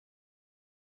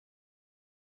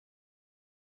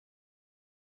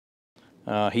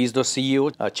He's the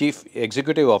CEO, Chief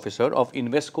Executive Officer of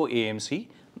Invesco AMC,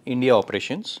 India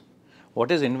Operations. What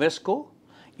is Invesco?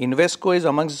 Invesco is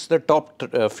amongst the top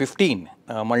 15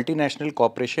 multinational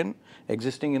corporation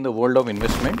existing in the world of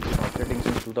investment, operating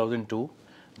since 2002.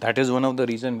 That is one of the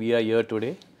reasons we are here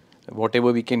today.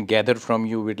 Whatever we can gather from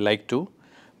you, we'd like to.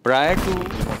 Prior to,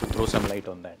 we want to throw some light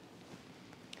on that.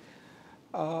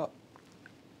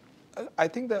 I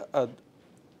think that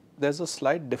there's a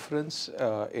slight difference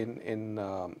in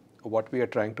what we are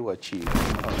trying to achieve.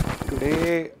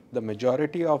 Today, the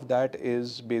majority of that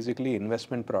is basically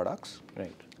investment products.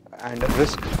 Right. And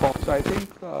risk form. So I think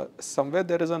somewhere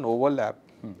there is an overlap,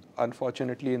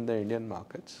 unfortunately, in the Indian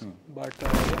markets. But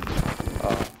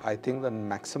I think the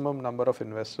maximum number of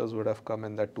investors would have come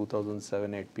in that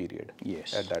 2007-8 period.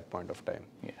 Yes. At that point of time.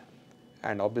 Yeah.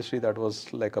 And obviously that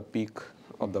was like a peak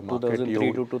of the market.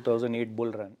 2003 to 2008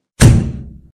 bull run.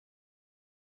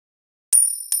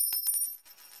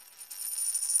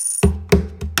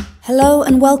 Hello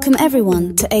and welcome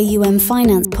everyone to AUM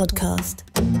Finance Podcast.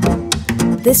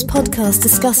 This podcast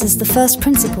discusses the first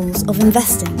principles of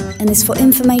investing and is for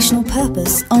informational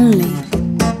purpose only.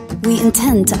 We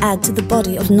intend to add to the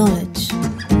body of knowledge.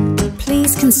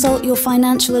 Please consult your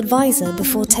financial advisor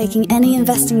before taking any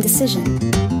investing decision.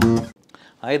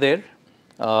 Hi there.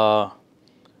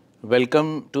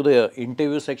 Welcome to the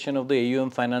interview section of the AUM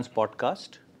Finance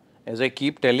Podcast. As I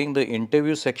keep telling, the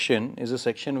interview section is a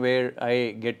section where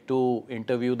I get to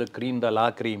interview the cream de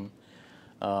la cream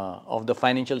of the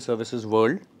financial services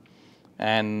world,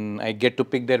 and I get to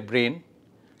pick their brain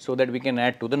so that we can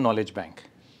add to the knowledge bank.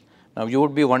 Now you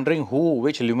would be wondering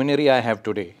which luminary I have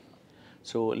today.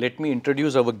 So let me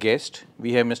introduce our guest.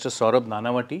 We have Mr. Saurabh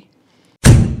Nanavati.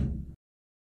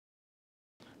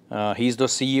 He is the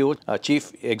CEO,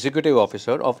 Chief Executive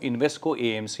Officer of Invesco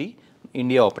AMC,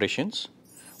 India Operations.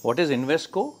 What is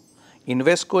Invesco?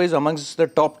 Invesco is amongst the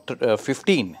top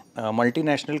 15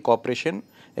 multinational corporation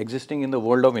existing in the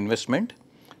world of investment.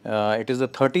 It is the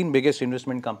 13th biggest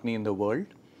investment company in the world,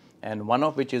 and one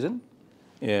of which is in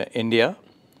India.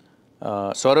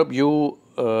 Saurabh,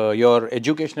 your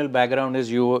educational background is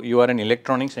you are an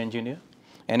electronics engineer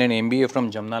and an MBA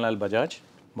from Jamnalal Bajaj,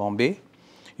 Bombay.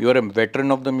 You are a veteran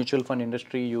of the mutual fund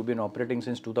industry. You've been operating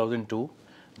since 2002.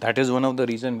 That is one of the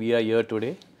reasons we are here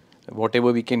today.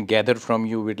 Whatever we can gather from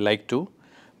you, we'd like to.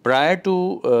 Prior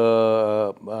to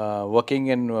prior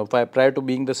to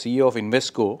being the CEO of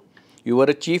Invesco, you were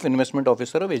a Chief Investment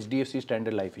Officer of HDFC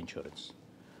Standard Life Insurance.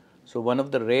 So one of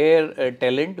the rare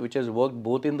talent which has worked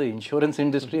both in the insurance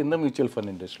industry and the mutual fund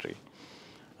industry.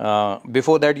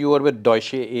 Before that, you were with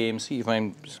Deutsche AMC, if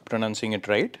I'm pronouncing it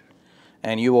right.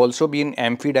 And you've also been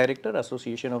AMFI Director,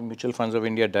 Association of Mutual Funds of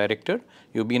India Director.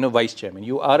 You've been a Vice Chairman.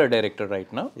 You are a Director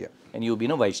right now. Yeah. And you've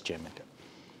been a Vice Chairman.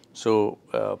 So,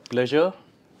 pleasure.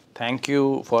 Thank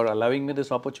you for allowing me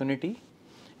this opportunity.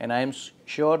 And I am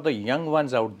sure the young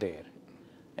ones out there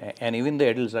and even the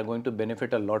adults are going to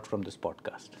benefit a lot from this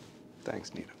podcast. Thanks,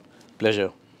 Nirav.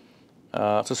 Pleasure.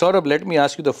 So, Saurabh, let me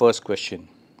ask you the first question.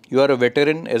 You are a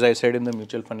veteran, as I said, in the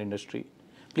mutual fund industry.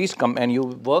 Please come, and you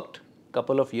worked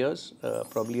couple of years,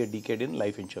 probably a decade in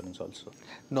life insurance also.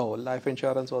 No, life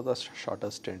insurance was a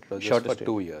shorter stint. It was just for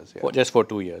 2 years. Yeah. Just for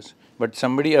 2 years. But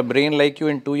somebody, a brain like you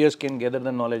in 2 years can gather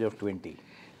the knowledge of 20.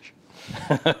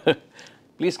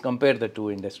 Please compare the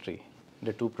two industry,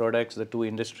 the two products, the two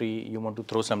industry. You want to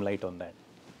throw some light on that.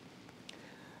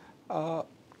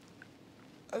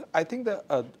 I think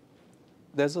that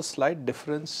there's a slight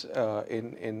difference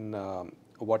in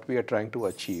what we are trying to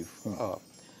achieve.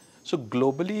 So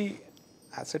globally,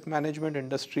 asset management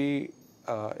industry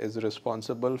is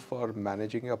responsible for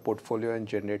managing a portfolio and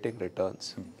generating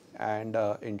returns. And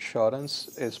insurance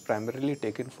is primarily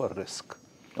taken for risk.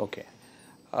 Okay.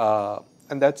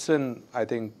 And that's in, I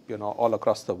think, all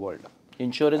across the world.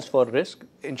 Insurance for risk?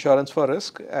 Insurance for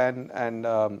risk and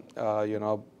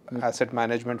asset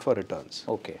management for returns.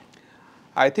 Okay.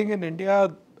 I think in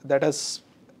India that has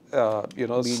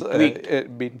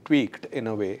been tweaked in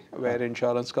a way where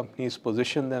insurance companies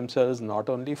position themselves not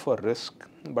only for risk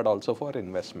but also for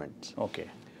investments. Okay.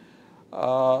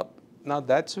 Now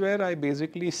that's where I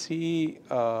basically see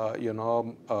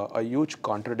a huge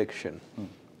contradiction.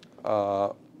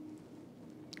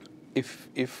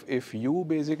 If you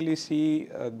basically see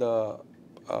the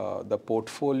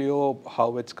portfolio,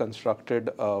 how it's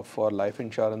constructed for life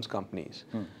insurance companies.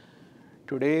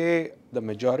 Today, the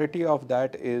majority of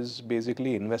that is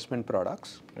basically investment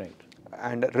products. Right.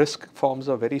 And risk forms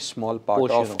a very small part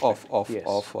of this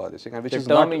thing. Which the is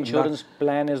term insurance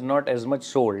plan is not as much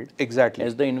sold exactly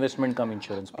as the investment cum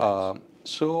insurance plans.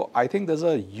 So I think there's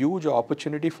a huge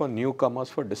opportunity for newcomers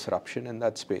for disruption in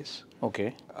that space.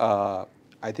 Okay.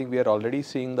 I think we are already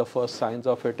seeing the first signs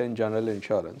of it in general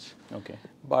insurance. Okay.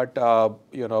 But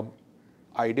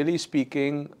ideally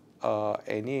speaking,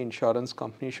 any insurance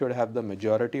company should have the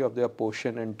majority of their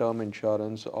portion in term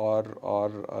insurance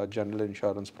or general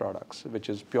insurance products, which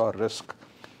is pure risk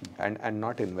and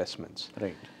not investments.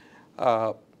 Right.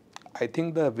 I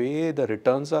think the way the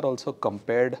returns are also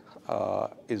compared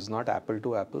is not apple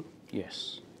to apple.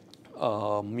 Yes.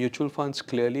 Mutual funds,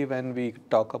 clearly when we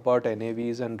talk about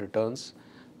NAVs and returns,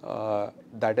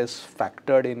 that is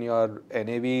factored in your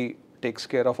NAV, takes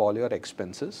care of all your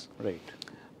expenses. Right.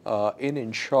 In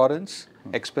insurance,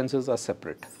 expenses are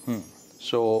separate.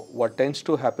 So what tends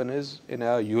to happen is in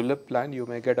a ULIP plan, you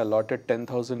may get allotted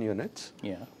 10,000 units.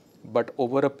 Yeah. But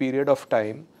over a period of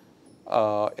time,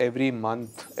 every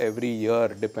month, every year,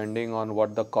 depending on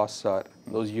what the costs are,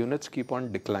 those units keep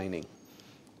on declining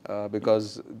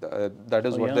because that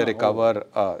is what they recover.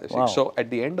 Wow. So at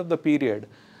the end of the period,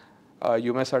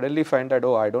 you may suddenly find that,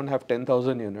 oh, I don't have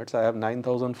 10,000 units, I have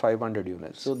 9,500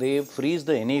 units. So they freeze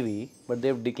the NAV, but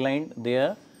they've declined. They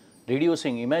are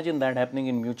reducing. Imagine that happening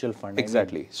in mutual fund.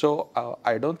 Exactly. So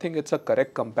I don't think it's a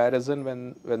correct comparison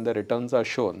when the returns are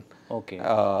shown. Okay.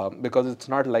 Because it's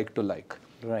not like to like.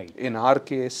 Right. In our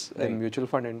case, in mutual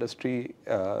fund industry,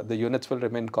 the units will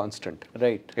remain constant.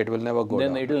 Right. It will never go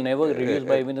down. Then it will never reduce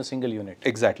by even a single unit.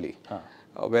 Exactly.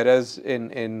 Whereas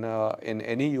in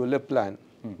any ULIP plan,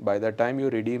 by the time you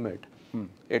redeem it,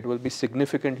 it will be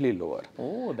significantly lower.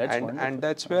 Oh, that's wonderful. And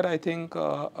that's where I think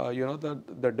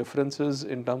the differences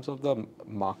in terms of the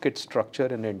market structure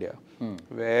in India,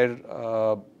 where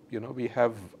we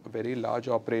have very large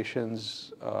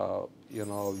operations,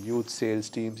 youth sales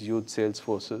teams, youth sales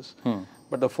forces,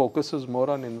 but the focus is more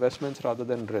on investments rather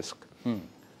than risk.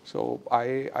 So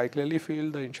I clearly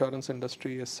feel the insurance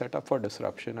industry is set up for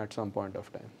disruption at some point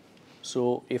of time.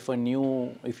 So if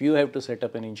you have to set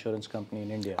up an insurance company in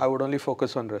India, I would only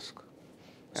focus on risk.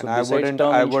 So And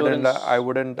I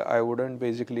wouldn't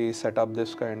basically set up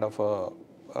this kind of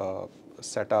a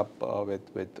setup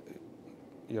with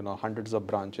hundreds of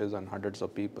branches and hundreds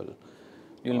of people.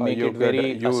 You'll make it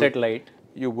very asset light.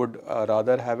 You would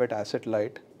rather have it asset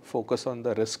light, focus on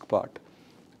the risk part.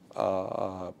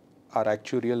 Our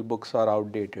actuarial books are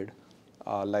outdated.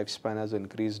 Our lifespan has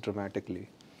increased dramatically.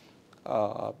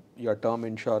 Your term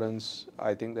insurance,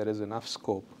 I think there is enough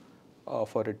scope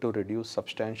for it to reduce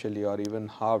substantially or even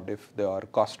halved if our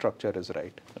cost structure is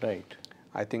right. Right.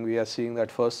 I think we are seeing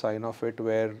that first sign of it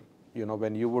where,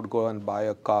 when you would go and buy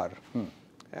a car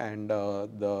and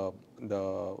the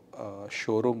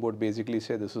showroom would basically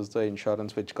say this is the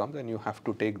insurance which comes and you have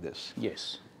to take this.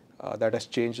 Yes. That has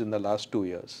changed in the last 2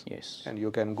 years. Yes. And you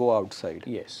can go outside.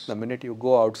 Yes. The minute you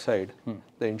go outside,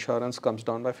 the insurance comes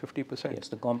down by 50%. Yes,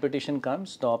 the competition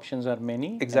comes, the options are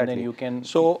many. Exactly. And then you can...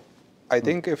 So, I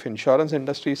think if insurance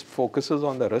industry focuses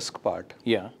on the risk part,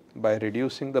 yeah, by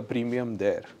reducing the premium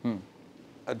there,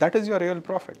 that is your real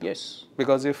profit. Yes.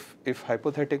 Because if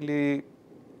hypothetically,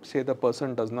 say the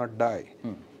person does not die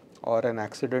or an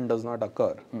accident does not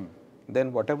occur,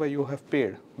 then whatever you have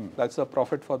paid, that's the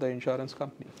profit for the insurance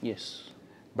company. Yes.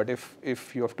 But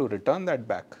if you have to return that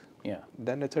back, yeah,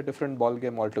 then it's a different ball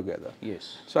game altogether.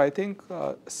 Yes. So I think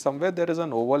somewhere there is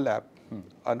an overlap,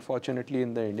 unfortunately,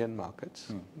 in the Indian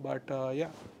markets. But yeah.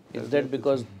 Is that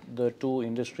because the two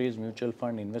industries, mutual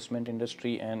fund, investment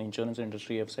industry and insurance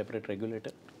industry have separate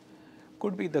regulator?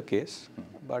 Could be the case.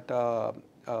 But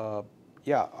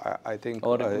yeah, I think...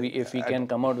 Or if we can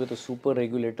come out with a super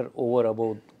regulator over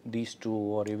above these two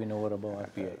or even over above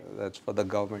RBI. That's for the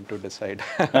government to decide.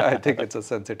 I think it's a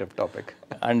sensitive topic.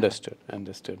 Understood.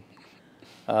 Understood.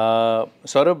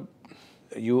 Saurabh,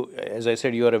 you, as I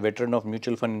said, you are a veteran of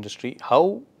mutual fund industry.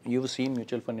 How you've seen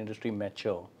mutual fund industry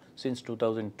mature since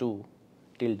 2002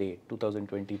 till date,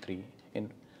 2023?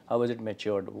 How has it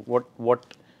matured?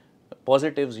 What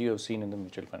positives you have seen in the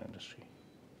mutual fund industry?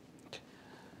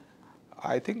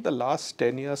 I think the last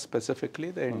 10 years specifically,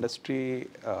 the industry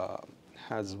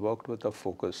has worked with a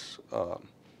focus.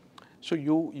 So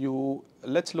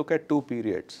let's look at two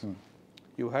periods.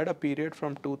 You had a period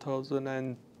from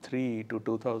 2003 to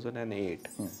 2008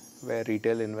 where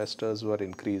retail investors were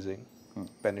increasing,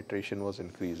 penetration was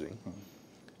increasing.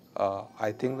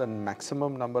 I think the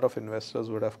maximum number of investors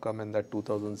would have come in that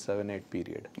 2007-8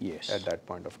 period. Yes. At that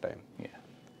point of time. Yeah.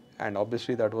 And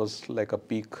obviously that was like a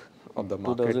peak of the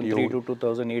market. 2003 to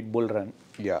 2008 bull run.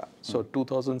 Yeah. So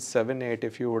 2007-8,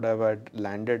 if you would have had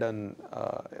landed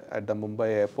at the Mumbai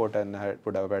airport and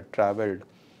would have had traveled,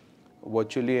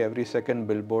 virtually every second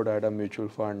billboard had a mutual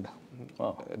fund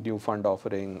new fund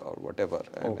offering or whatever.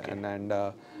 Okay. And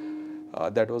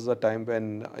that was the time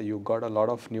when you got a lot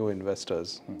of new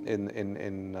investors in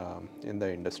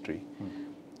the industry.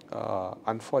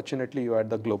 Unfortunately, you had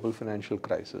the global financial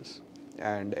crisis,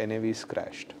 and NAVs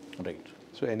crashed. Right.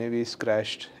 So NAVs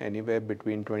crashed anywhere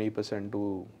between 20%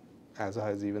 to as high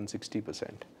as even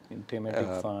 60%. In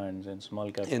thematic funds and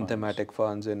small cap In funds. thematic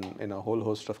funds, in a whole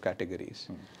host of categories.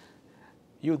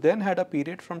 You then had a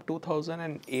period from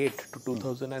 2008 to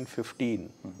 2015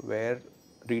 where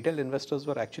retail investors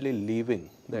were actually leaving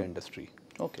the industry.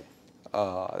 Okay.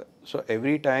 So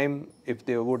every time, if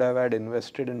they would have had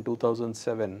invested in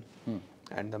 2007,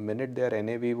 and the minute their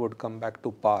NAV would come back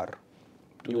to par,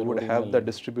 you would have the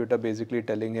distributor basically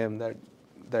telling him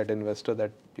that investor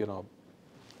that, you know,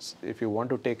 if you want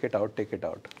to take it out, take it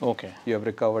out. Okay. You have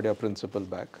recovered your principal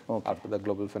back after the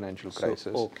global financial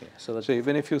crisis. So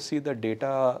even if you see the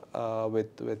data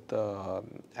with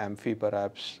AMFI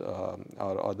perhaps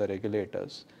or the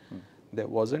regulators, there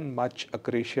wasn't much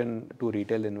accretion to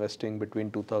retail investing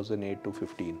between 2008 to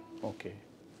 15. Okay.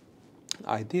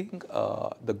 I think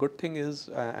the good thing is,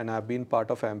 and I've been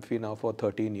part of AMFI now for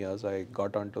 13 years. I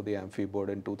got onto the AMFI board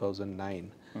in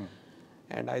 2009.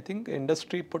 And I think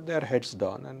industry put their heads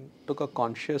down and took a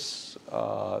conscious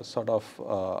sort of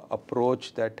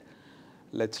approach that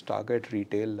let's target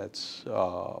retail, let's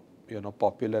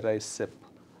popularize SIP,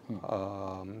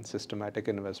 systematic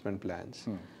investment plans.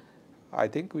 I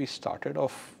think we started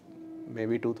off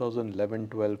maybe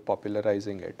 2011-12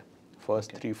 popularizing it.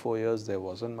 First 3-4 years there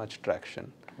wasn't much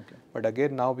traction. But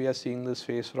again, now we are seeing this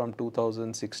phase from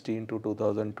 2016 to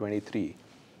 2023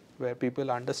 where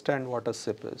people understand what a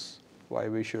SIP is, why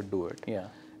we should do it. Yeah.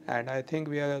 And I think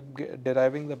we are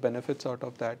deriving the benefits out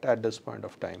of that at this point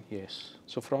of time. Yes.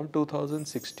 So from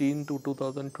 2016 to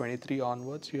 2023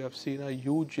 onwards, you have seen a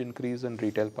huge increase in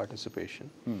retail participation.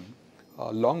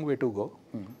 A long way to go.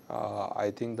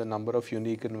 I think the number of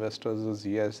unique investors is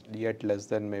yet less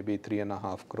than maybe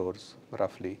 3.5 crores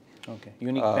roughly. Okay.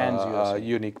 Unique PANs, you are saying.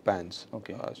 Unique PANs.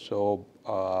 Okay. So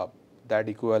that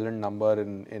equivalent number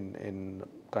in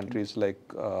countries like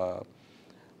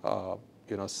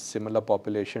similar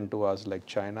population to us like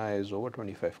China is over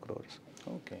 25 crores.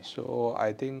 Okay. So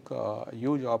I think a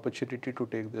huge opportunity to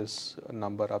take this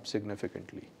number up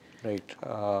significantly. Right.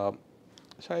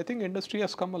 So I think industry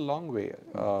has come a long way.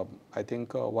 I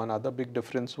think one other big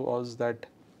difference was that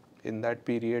in that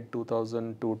period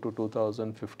 2002 to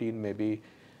 2015 maybe,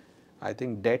 I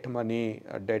think debt money,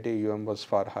 debt AUM was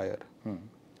far higher.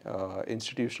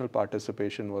 Institutional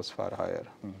participation was far higher.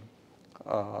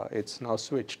 It's now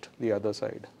switched the other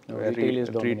side. Where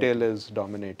retail is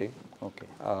dominating. Okay.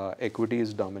 Equity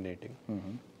is dominating,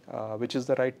 which is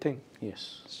the right thing.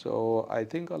 Yes. So I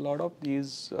think a lot of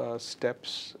these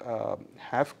steps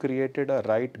have created a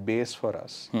right base for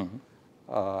us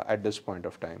at this point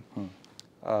of time.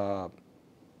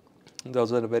 There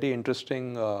was a very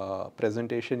interesting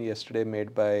presentation yesterday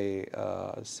made by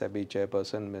SEBI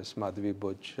chairperson Ms. Madhavi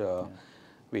Buch.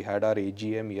 We had our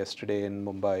AGM yesterday in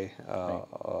Mumbai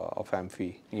of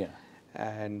AMFI. Yeah.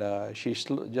 And she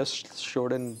just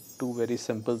showed in 2 very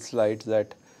simple slides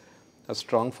that a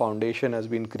strong foundation has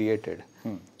been created.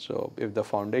 So if the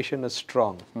foundation is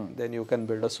strong, then you can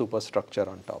build a superstructure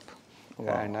on top.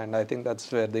 Wow. And I think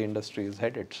that's where the industry is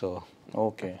headed. So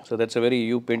okay, so that's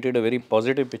you painted a very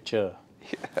positive picture.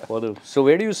 Yeah. So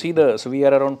where do you see so we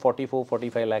are around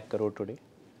 44-45 lakh crore today?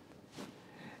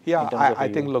 Yeah, I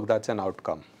think, look, that's an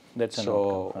outcome. That's an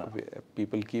outcome.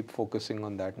 People keep focusing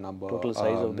on that number. Total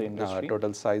size of the industry?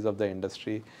 Total size of the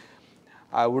industry.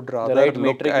 I would rather the right look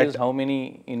metric at is how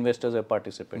many investors have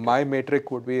participated. My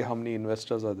metric would be how many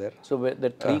investors are there. So the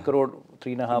 3.5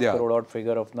 crore odd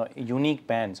figure of unique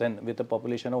PANs and with a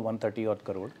population of 130 odd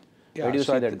crore, where do you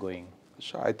see that going?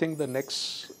 So I think the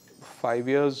next 5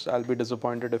 years I'll be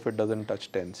disappointed if it doesn't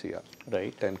touch 10 CR.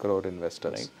 Right. 10 crore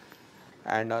investors. Right.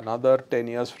 And another 10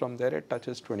 years from there it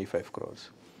touches 25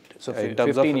 crores. So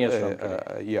 15 years from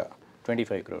today. Yeah.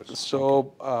 25 crores.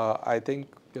 So I think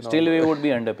still we would be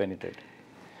underpenetrated.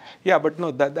 Yeah, but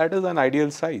no, that is an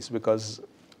ideal size because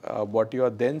what you are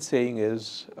then saying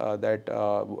is that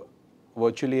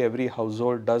virtually every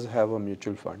household does have a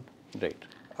mutual fund, right?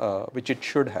 Which it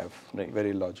should have,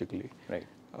 very logically, right?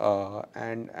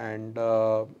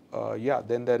 Yeah,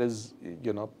 then there is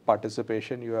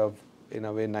participation. You have in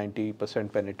a way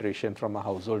 90% penetration from a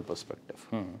household perspective.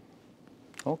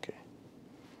 Okay.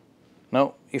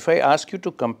 Now, if I ask you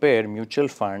to compare mutual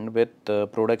fund with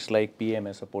products like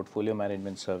PMS, a portfolio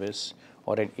management service,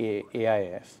 or an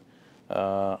AIF,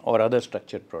 or other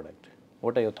structured product,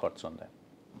 what are your thoughts on that?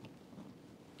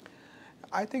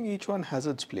 I think each one has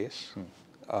its place.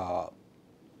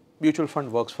 mutual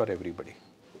fund works for everybody.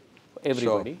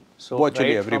 Everybody. So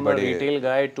virtually right from a everybody. retail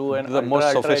guy to an The most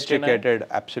ultra sophisticated,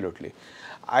 absolutely.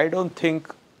 I don't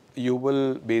think you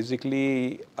will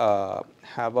basically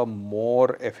have a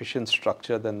more efficient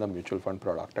structure than the mutual fund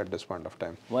product at this point of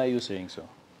time. Why are you saying so?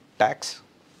 Tax,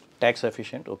 Tax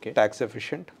efficient, okay. tax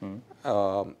efficient,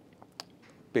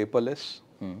 paperless,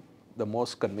 the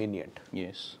most convenient.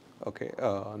 Yes. Okay,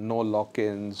 no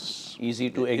lock-ins. Easy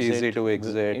to exit. Easy to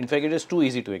exit. In fact, it is too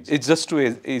easy to exit. It's just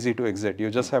too easy to exit. You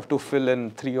just have to fill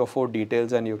in 3 or 4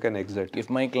 details and you can exit. If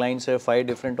my clients have 5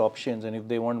 different options and if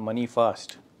they want money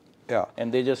fast, Yeah.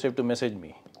 and they just have to message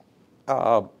me.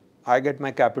 I get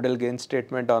my capital gain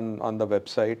statement on the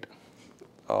website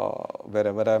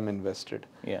wherever I'm invested.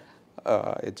 Yeah.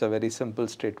 It's a very simple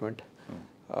statement.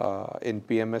 In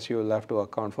PMS, you will have to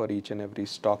account for each and every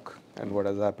stock and what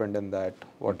has happened in that,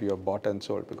 what you have bought and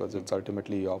sold, because it's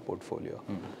ultimately your portfolio.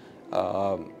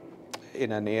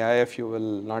 In an AIF, you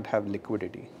will not have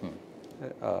liquidity.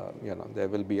 There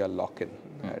will be a lock-in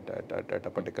at a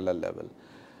particular level.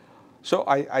 So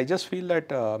I just feel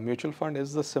that mutual fund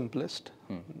is the simplest,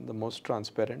 the most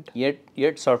transparent, Yet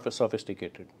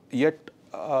sophisticated. yet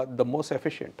the most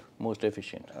efficient Most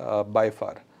efficient. by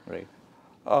far. Right.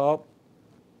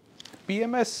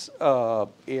 PMS,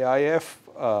 AIF,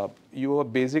 you are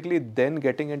basically then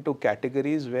getting into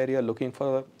categories where you are looking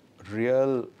for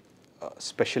real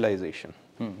specialization.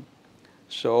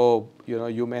 So,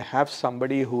 you may have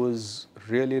somebody who is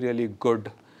really, really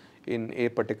good in a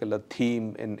particular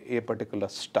theme, in a particular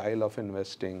style of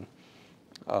investing,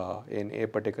 in a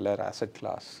particular asset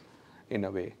class, in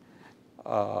a way.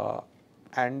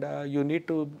 And you need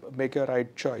to make your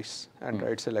right choice and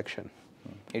right selection.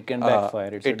 It can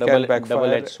backfire. It's It a can backfire.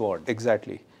 double-edged sword.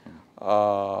 Exactly.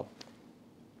 I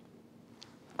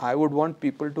would want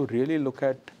people to really look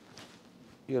at,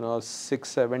 6,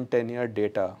 7, 10-year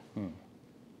data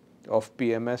of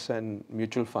PMS and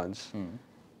mutual funds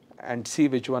and see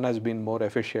which one has been more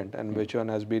efficient and which one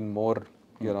has been more,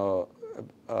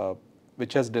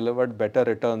 which has delivered better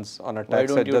returns on a Why don't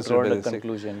you tax-adjusted draw the basis.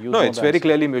 conclusion? You No, know it's the very answer.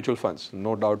 clearly mutual funds,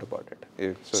 no doubt about it.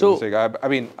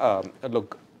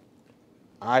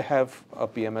 I have a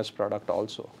PMS product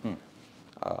also.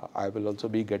 I will also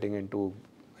be getting into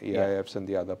AIFs and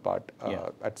the other part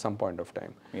at some point of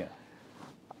time. Yeah.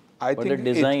 I But think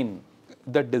the design.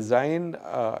 the design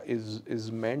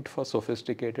is meant for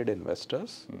sophisticated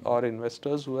investors or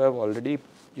investors who have already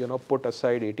put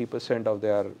aside 80% of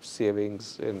their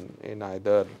savings in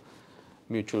either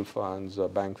mutual funds or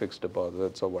bank fixed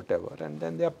deposits or whatever, and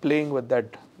then they are playing with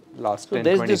that last So 10,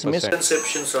 there's 20%. this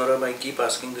misconception, Saurabh, I keep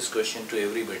asking this question to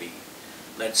everybody.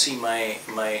 That see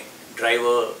my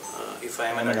driver, if I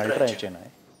am an ultra HNI,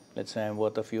 let's say I'm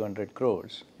worth a few hundred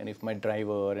crores, and if my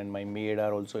driver and my maid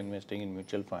are also investing in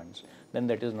mutual funds, then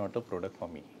that is not a product for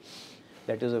me.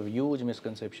 That is a huge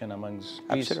misconception amongst.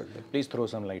 Absolutely. Please throw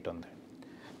some light on that.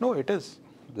 No, it is.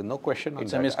 There's no question on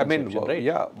It's that. a misconception, right?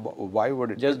 Yeah. Why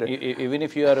would it? Just even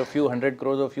if you are a few hundred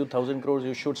crores or a few thousand crores,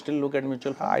 you should still look at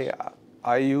mutual funds.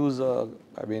 I use a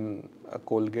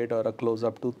Colgate or a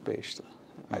close-up toothpaste.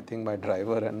 I think my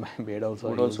driver and my maid also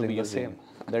Would are also using be the using same.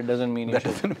 it. That doesn't mean That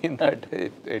you should. doesn't mean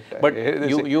that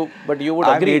But you would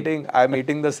agree. I'm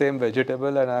eating the same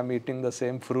vegetable and I'm eating the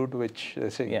same fruit, which they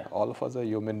say Yeah. all of us are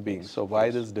human beings. So why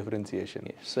this differentiation?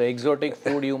 So exotic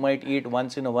food you might eat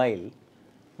once in a while,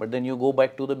 but then you go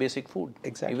back to the basic food.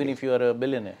 Exactly. Even if you are a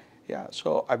billionaire. Yeah.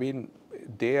 So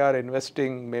they are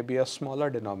investing maybe a smaller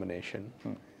denomination.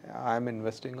 I'm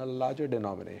investing a larger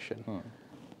denomination.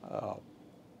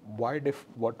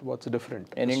 What's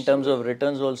different? And in terms of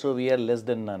returns also, we are less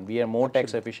than none. We are more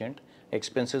tax efficient.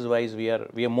 Expenses wise, we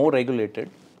are more regulated.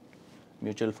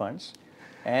 Mutual funds,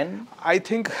 and I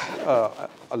think a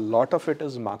lot of it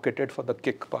is marketed for the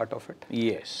kick part of it.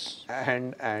 yes,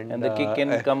 And the kick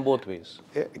can come both ways.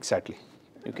 Exactly.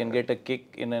 You can get a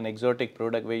kick in an exotic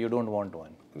product where you don't want one.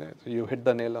 Yeah, so you hit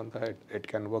the nail on the head. It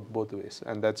can work both ways,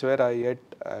 and that's where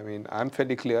I'm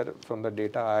fairly clear from the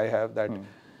data I have that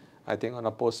I think on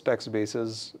a post-tax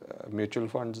basis, mutual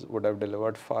funds would have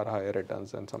delivered far higher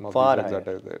returns than some of Far these higher that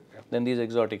are there. Yeah. than these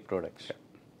exotic products. Yeah.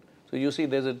 So you see,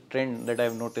 there's a trend that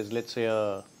I've noticed. Let's say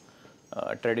a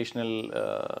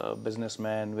traditional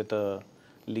businessman with a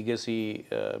legacy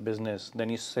business, then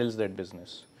he sells that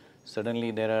business. Suddenly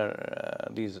there are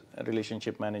these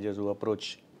relationship managers who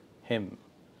approach him,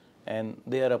 and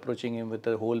they are approaching him with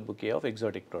a whole bouquet of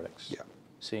exotic products. Yeah.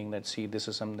 Saying that, see,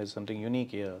 there's something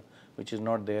unique here, which is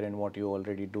not there in what you're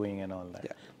already doing and all that.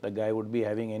 Yeah. The guy would be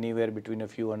having anywhere between a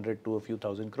few hundred to a few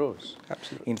thousand crores.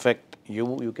 Absolutely. In fact,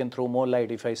 you can throw more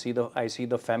light if I see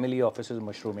the family offices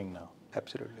mushrooming now.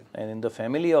 Absolutely. And in the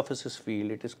family offices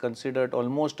field, it is considered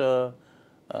almost a,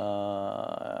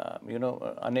 what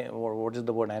is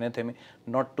the word, anathema,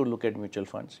 not to look at mutual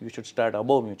funds. You should start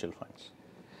above mutual funds.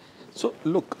 So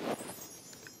look,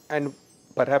 and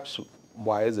perhaps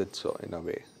why is it so in a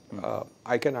way?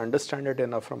 I can understand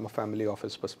it from a family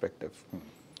office perspective.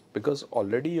 Because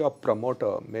already your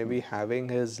promoter may be having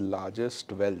his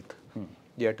largest wealth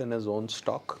yet in his own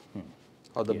stock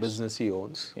or the business he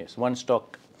owns. Yes, one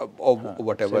stock. Or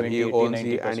whatever 70, he 80, owns,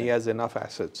 90%. and he has enough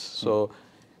assets. So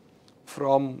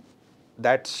from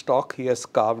that stock, he has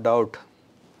carved out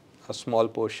a small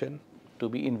portion To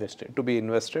be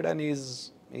invested. And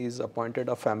he's appointed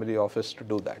a family office to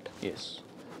do that. Yes.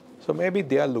 So maybe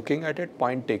they are looking at it,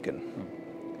 point taken.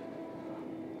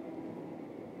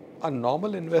 A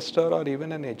normal investor or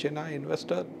even an HNI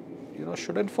investor,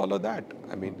 shouldn't follow that.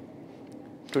 I mean,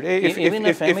 today,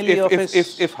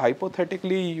 if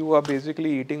hypothetically you are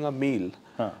basically eating a meal,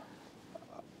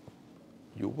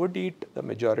 you would eat, the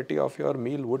majority of your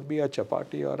meal would be a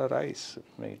chapati or a rice.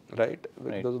 Right?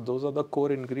 Those are the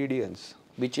core ingredients.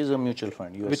 Which is a mutual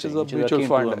fund, Which is a mutual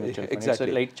fund. Exactly.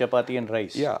 It's like chapati and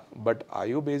rice. Yeah, but are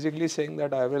you basically saying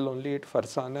that I will only eat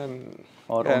farsan and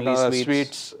only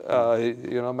sweets?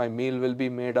 My meal will be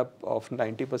made up of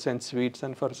 90% sweets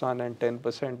and farsan and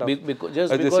 10% of...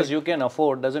 Because you can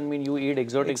afford doesn't mean you eat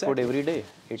exotic food every day.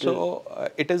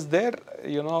 It is there,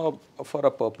 for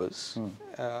a purpose,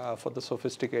 for the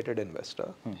sophisticated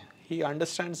investor. He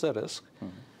understands the risk.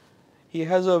 He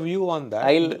has a view on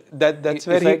that. That's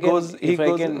where he goes. If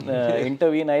I can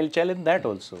intervene, I'll challenge that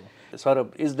also.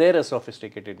 Saurabh, is there a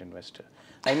sophisticated investor?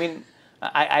 I mean,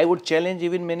 I would challenge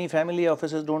even many family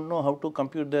offices don't know how to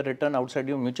compute their return outside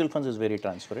your mutual funds is very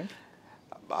transparent.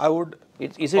 I would.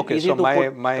 Is it easy to my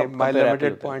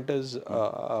limited point is,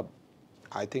 I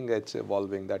think it's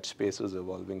evolving. That space is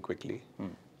evolving quickly.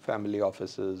 Family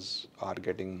offices are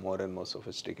getting more and more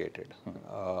sophisticated.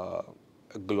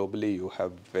 Globally, you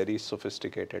have very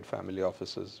sophisticated family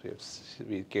offices.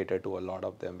 We cater to a lot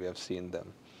of them. We have seen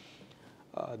them.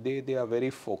 They are very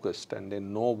focused and they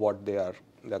know what they're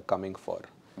coming for.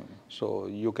 So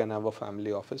you can have a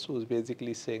family office who's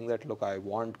basically saying that, look, I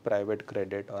want private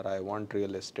credit or I want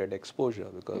real estate exposure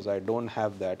because I don't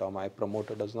have that or my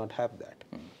promoter does not have that.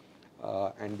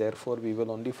 And therefore, we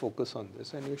will only focus on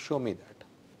this and you show me that.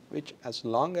 Which, as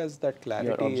long as that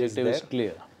clarity is there, is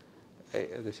clear.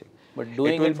 But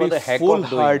doing it for the heck of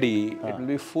doing it. It will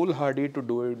be foolhardy to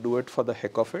do it for the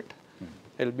heck of it.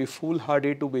 It will be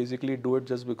foolhardy to basically do it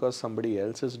just because somebody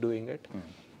else is doing it.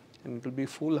 And it will be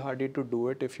foolhardy to do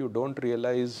it if you don't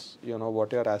realize,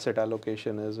 what your asset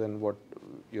allocation is and what,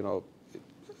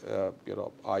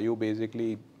 are you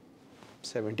basically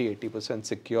 70-80%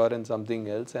 secure in something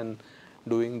else and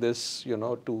doing this,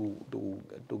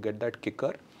 to get that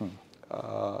kicker.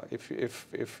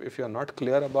 If you're not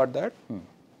clear about that,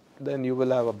 then you will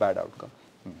have a bad outcome.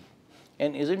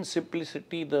 And isn't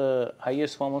simplicity the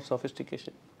highest form of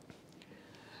sophistication?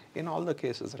 In all the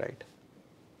cases, right?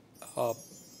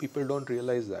 People don't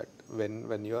realize that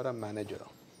when you're a manager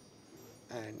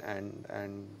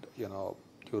and you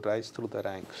rise through the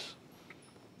ranks.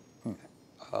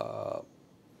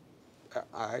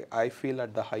 I feel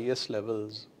at the highest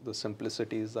levels, the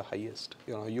simplicity is the highest.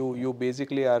 You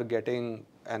basically are getting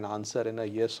an answer in a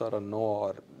yes or a no,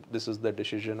 or this is the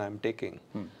decision I'm taking,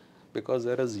 because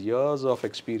there is years of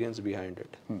experience behind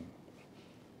it.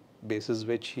 Basis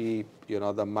which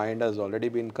the mind has already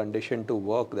been conditioned to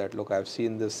work that, look, I've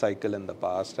seen this cycle in the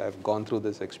past, I've gone through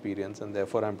this experience, and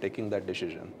therefore I'm taking that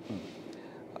decision.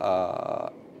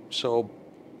 So,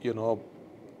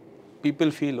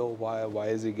 people feel, oh, why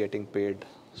is he getting paid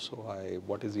so high?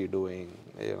 What is he doing?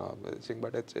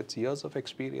 But it's years of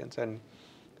experience and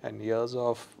years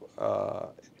of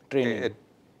training,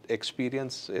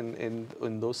 experience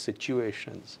in those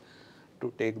situations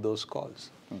to take those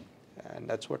calls, and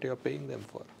that's what you're paying them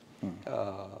for,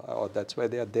 or that's why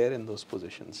they are there in those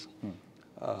positions.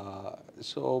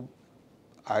 So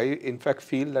I, in fact,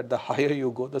 feel that the higher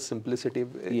you go, the simplicity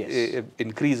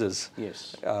increases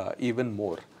even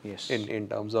more in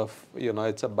terms of,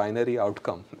 it's a binary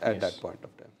outcome at that point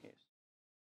of time.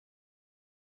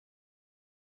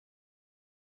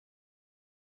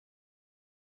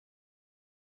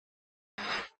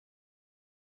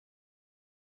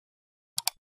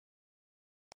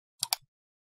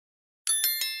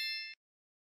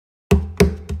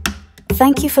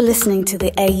 Thank you for listening to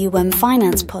the AUM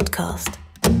Finance podcast.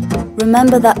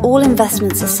 Remember that all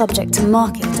investments are subject to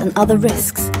market and other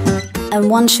risks, and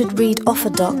one should read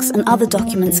offer docs and other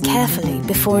documents carefully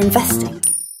before investing.